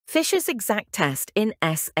Fisher's exact test in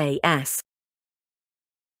SAS.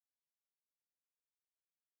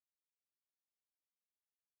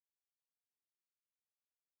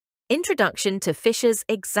 Introduction to Fisher's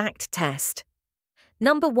exact test.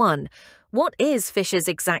 Number 1. What is Fisher's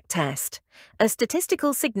exact test? A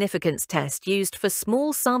statistical significance test used for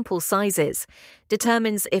small sample sizes.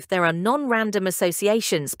 Determines if there are non-random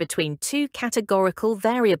associations between two categorical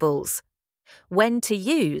variables. When to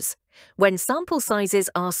use? When sample sizes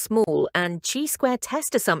are small and chi-square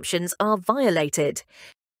test assumptions are violated.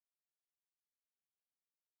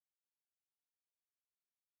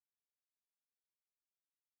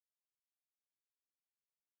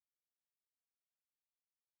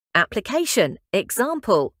 Application.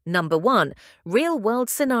 Example. Number 1. Real-world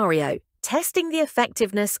scenario. Testing the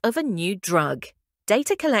effectiveness of a new drug.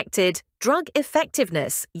 Data collected. Drug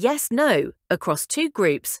effectiveness, yes-no, across two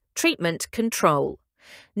groups, treatment control.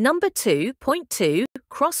 Number 2, point 2,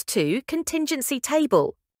 cross 2, contingency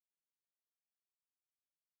table.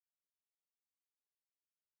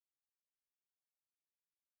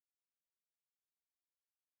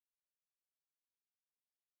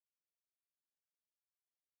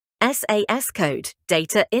 SAS code,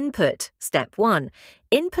 data input. Step 1.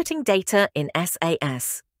 Inputting data in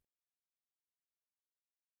SAS.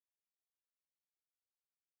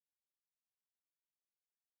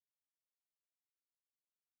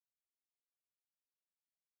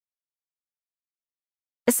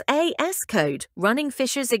 SAS code, running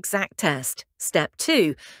Fisher's exact test. Step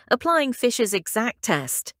 2. Applying Fisher's exact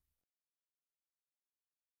test.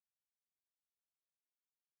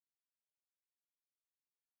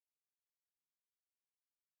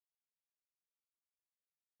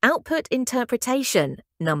 Output interpretation.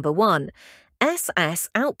 Number 1. SAS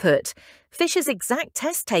output. Fisher's exact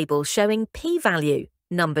test table showing p-value.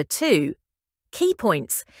 Number 2. Key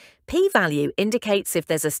points. P-value indicates if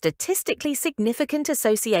there's a statistically significant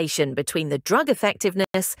association between the drug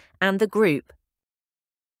effectiveness and the group.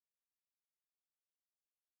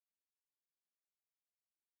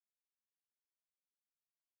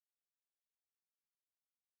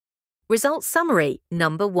 Result summary.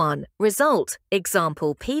 Number 1. Result.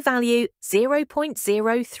 Example p-value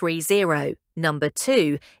 0.030. Number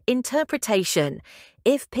 2. Interpretation.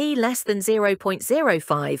 If p less than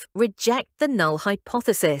 0.05, reject the null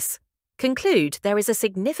hypothesis. Conclude there is a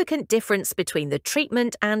significant difference between the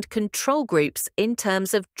treatment and control groups in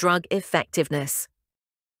terms of drug effectiveness.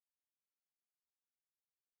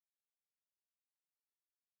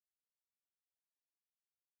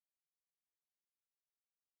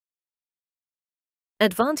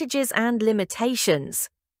 Advantages and limitations.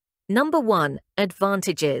 Number 1.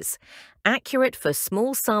 Advantages. Accurate for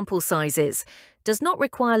small sample sizes. Does not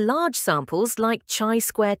require large samples like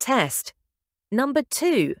chi-square test. Number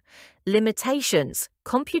 2. Limitations.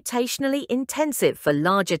 Computationally intensive for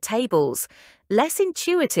larger tables. Less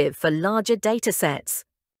intuitive for larger datasets.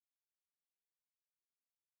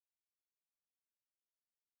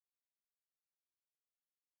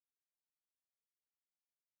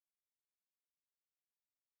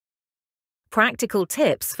 Practical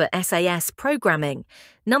tips for SAS programming.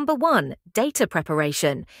 Number 1. Data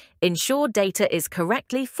preparation. Ensure data is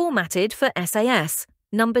correctly formatted for SAS.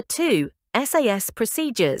 Number 2. SAS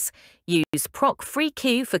procedures. Use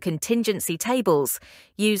proc-free-q for contingency tables.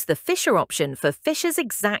 Use the Fisher option for Fisher's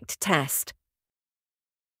exact test.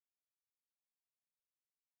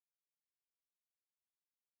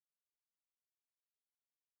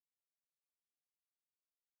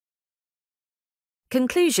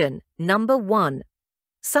 Conclusion. Number 1.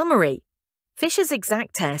 Summary. Fisher's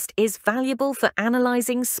exact test is valuable for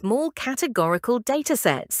analyzing small categorical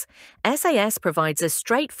datasets. SAS provides a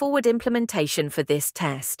straightforward implementation for this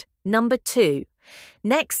test. Number 2.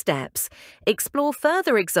 Next steps. Explore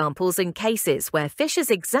further examples and cases where Fisher's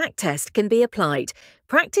exact test can be applied.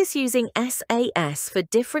 Practice using SAS for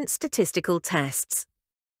different statistical tests.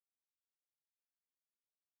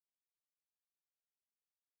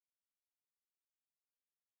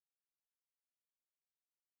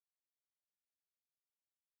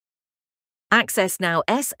 Access now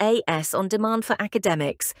SAS on demand for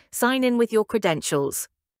academics. Sign in with your credentials.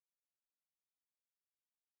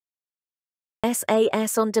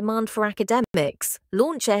 SAS on demand for academics.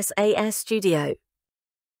 Launch SAS Studio.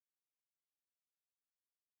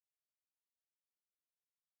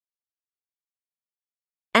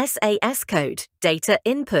 SAS code, data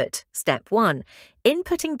input. Step 1.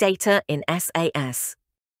 Inputting data in SAS.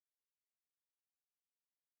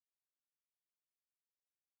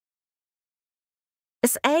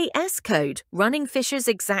 SAS code, running Fisher's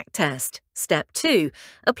exact test. Step 2.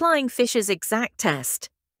 Applying Fisher's exact test.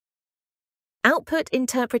 Output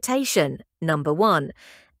interpretation. Number 1.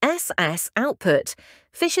 SAS output.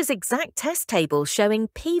 Fisher's exact test table showing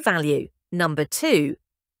p-value. Number 2.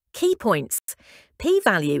 Key points.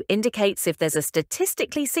 P-value indicates if there's a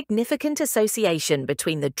statistically significant association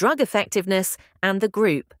between the drug effectiveness and the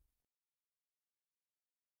group.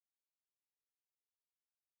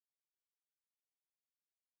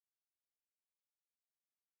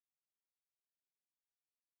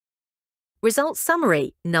 Result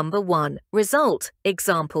summary. Number 1. Result.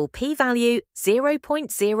 Example p-value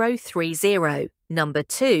 0.030. Number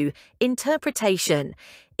 2. Interpretation.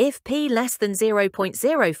 If p less than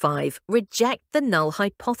 0.05, reject the null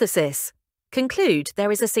hypothesis. Conclude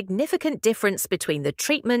there is a significant difference between the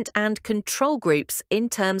treatment and control groups in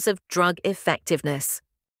terms of drug effectiveness.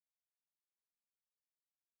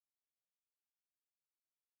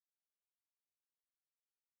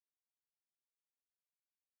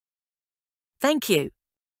 Thank you.